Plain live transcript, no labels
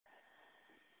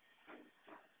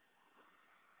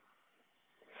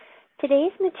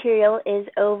Today's material is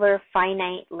over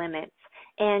finite limits.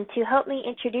 And to help me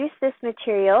introduce this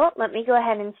material, let me go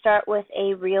ahead and start with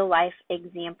a real-life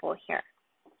example here.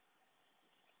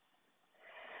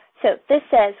 So this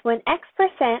says, when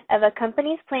X% of a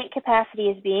company's plant capacity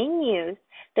is being used,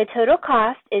 the total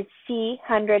cost is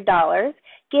 $100,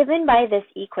 given by this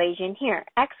equation here,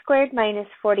 x squared minus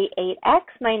 48x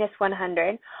minus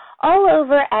 100, all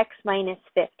over x minus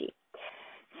 50.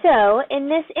 So in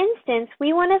this instance,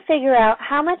 we want to figure out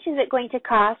how much is it going to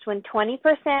cost when 20%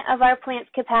 of our plant's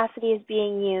capacity is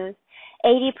being used,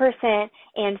 80%,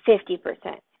 and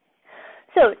 50%.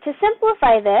 So to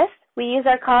simplify this, we use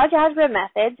our college algebra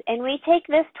methods, and we take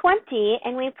this 20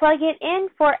 and we plug it in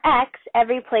for x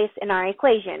every place in our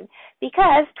equation,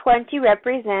 because 20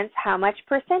 represents how much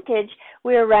percentage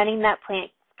we are running that plant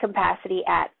capacity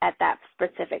at that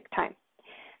specific time.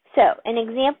 So in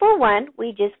example 1,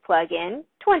 we just plug in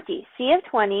 20. C of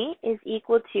 20 is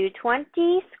equal to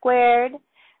 20 squared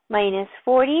minus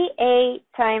 48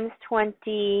 times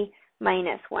 20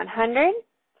 minus 100,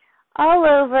 all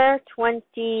over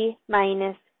 20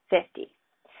 minus 50.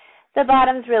 The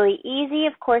bottom's really easy.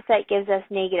 Of course, that gives us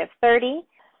negative 30.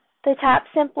 The top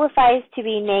simplifies to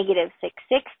be negative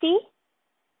 660.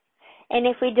 And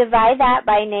if we divide that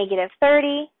by negative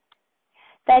 30,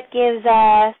 that gives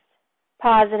us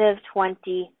positive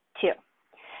 22.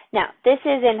 Now, this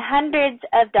is in hundreds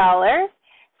of dollars,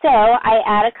 so I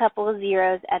add a couple of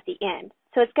zeros at the end.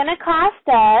 So it's going to cost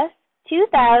us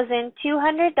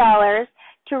 $2,200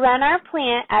 to run our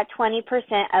plant at 20%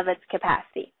 of its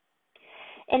capacity.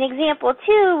 In example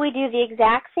 2, we do the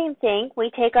exact same thing.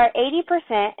 We take our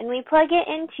 80% and we plug it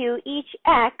into each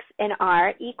x in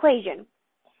our equation.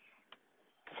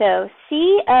 So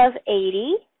C of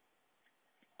 80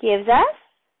 gives us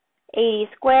 80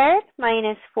 squared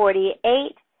minus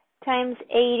 48 times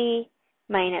 80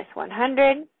 minus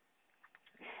 100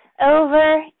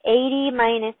 over 80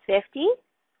 minus 50.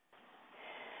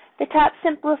 The top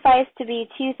simplifies to be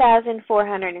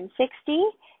 2,460.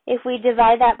 If we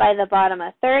divide that by the bottom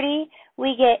of 30,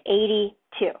 we get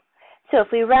 82. So if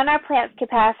we run our plant's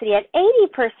capacity at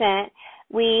 80%,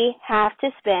 we have to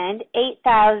spend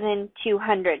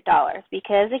 $8,200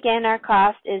 because, again, our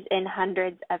cost is in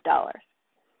hundreds of dollars.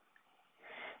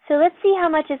 So let's see how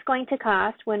much it's going to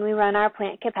cost when we run our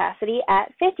plant capacity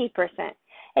at 50%.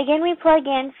 Again, we plug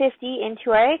in 50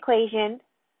 into our equation.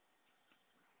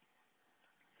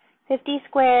 50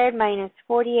 squared minus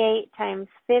 48 times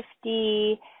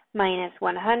 50 minus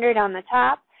 100 on the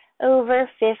top over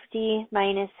 50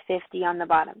 minus 50 on the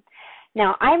bottom.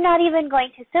 Now, I'm not even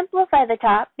going to simplify the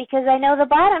top because I know the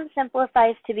bottom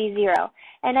simplifies to be 0.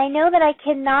 And I know that I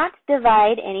cannot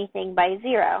divide anything by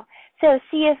 0. So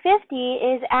C of 50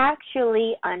 is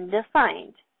actually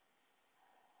undefined.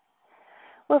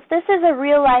 Well, if this is a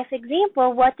real-life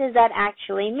example, what does that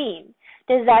actually mean?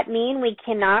 Does that mean we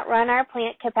cannot run our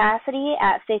plant capacity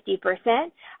at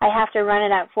 50%? I have to run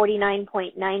it at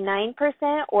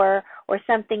 49.99% or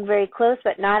something very close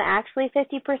but not actually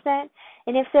 50%?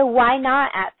 And if so, why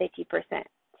not at 50%?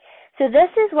 So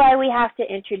this is why we have to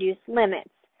introduce limits.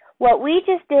 What we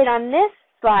just did on this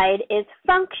slide is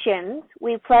functions.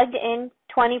 We plugged in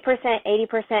 20%,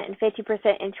 80%, and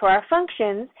 50% into our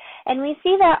functions, and we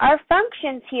see that our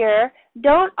functions here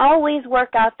don't always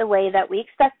work out the way that we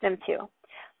expect them to.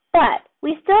 But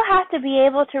we still have to be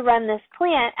able to run this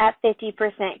plant at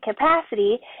 50%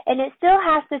 capacity, and it still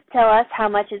has to tell us how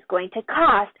much it's going to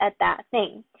cost at that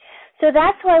thing. So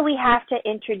that's why we have to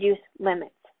introduce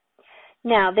limits.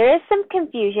 Now, there is some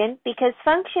confusion because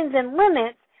functions and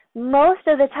limits most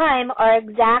of the time are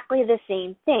exactly the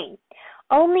same thing.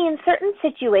 Only in certain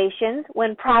situations,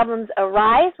 when problems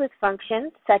arise with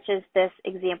functions, such as this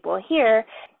example here,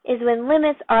 is when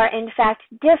limits are in fact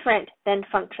different than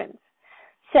functions.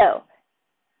 So,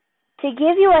 to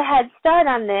give you a head start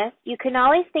on this, you can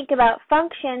always think about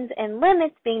functions and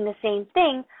limits being the same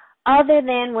thing, other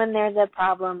than when there's a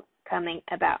problem coming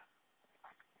about.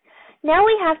 Now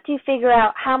we have to figure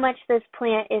out how much this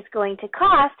plant is going to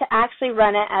cost to actually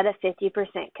run it at a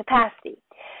 50% capacity.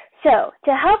 So,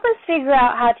 to help us figure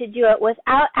out how to do it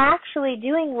without actually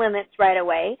doing limits right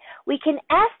away, we can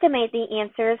estimate the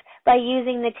answers by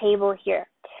using the table here.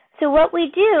 So what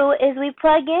we do is we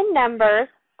plug in numbers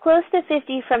close to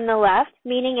 50 from the left,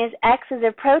 meaning as x is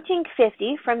approaching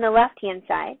 50 from the left-hand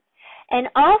side, and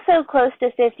also close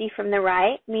to 50 from the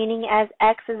right, meaning as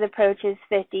x approaches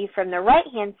 50 from the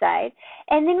right-hand side,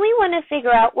 and then we want to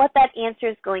figure out what that answer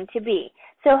is going to be.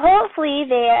 So hopefully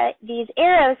these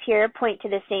arrows here point to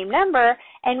the same number,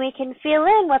 and we can fill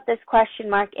in what this question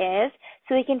mark is,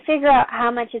 so we can figure out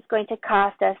how much it's going to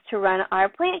cost us to run our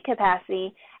plant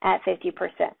capacity at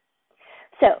 50%.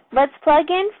 So let's plug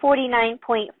in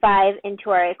 49.5 into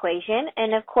our equation,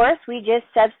 and of course we just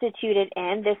substitute it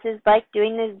in. This is like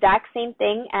doing the exact same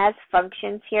thing as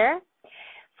functions here.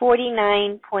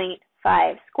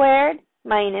 49.5 squared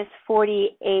minus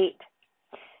 48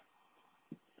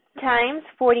 times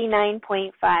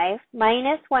 49.5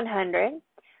 minus 100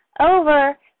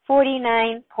 over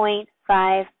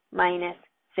 49.5 minus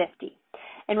 50.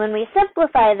 And when we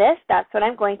simplify this, that's what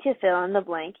I'm going to fill in the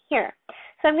blank here.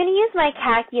 So I'm going to use my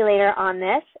calculator on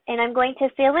this, and I'm going to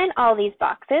fill in all these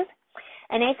boxes.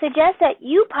 And I suggest that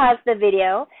you pause the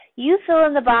video, you fill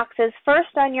in the boxes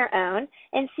first on your own,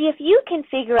 and see if you can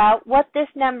figure out what this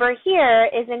number here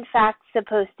is in fact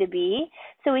supposed to be,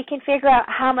 so we can figure out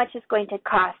how much it's going to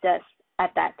cost us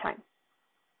at that time.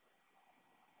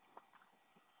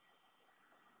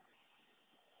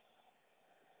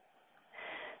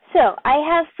 So I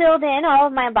have filled in all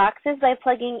of my boxes by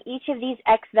plugging each of these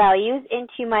x values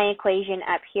into my equation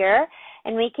up here,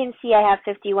 and we can see I have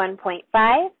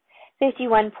 51.5,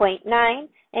 51.9,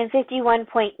 and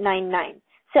 51.99.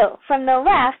 So from the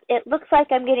left, it looks like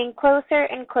I'm getting closer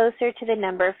and closer to the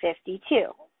number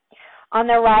 52. On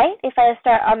the right, if I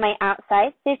start on my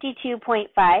outside,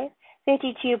 52.5,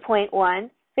 52.1,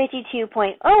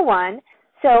 52.01,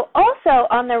 so also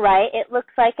on the right, it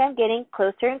looks like I'm getting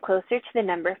closer and closer to the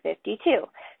number 52.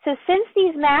 So since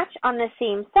these match on the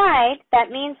same side,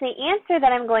 that means the answer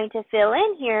that I'm going to fill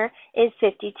in here is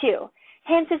 52.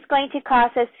 Hence, it's going to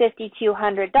cost us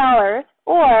 $5,200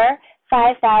 or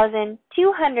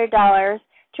 $5,200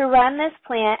 to run this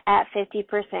plant at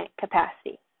 50%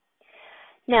 capacity.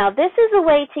 Now, this is a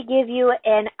way to give you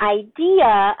an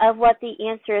idea of what the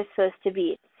answer is supposed to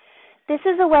be. This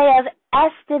is a way of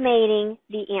estimating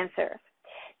the answer.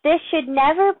 This should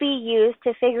never be used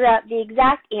to figure out the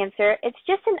exact answer. It's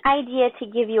just an idea to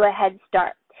give you a head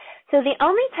start. So the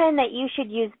only time that you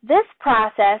should use this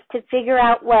process to figure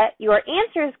out what your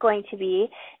answer is going to be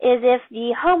is if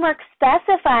the homework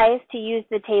specifies to use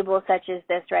the table such as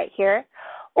this right here,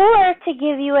 or to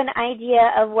give you an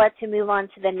idea of what to move on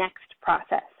to the next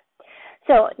process.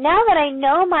 So now that I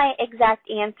know my exact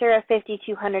answer of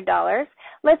 $5,200,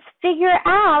 let's figure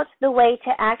out the way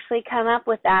to actually come up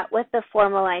with that with the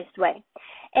formalized way.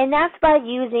 And that's by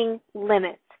using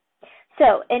limits.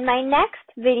 So in my next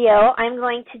video, I'm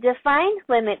going to define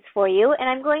limits for you, and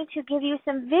I'm going to give you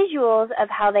some visuals of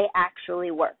how they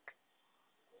actually work.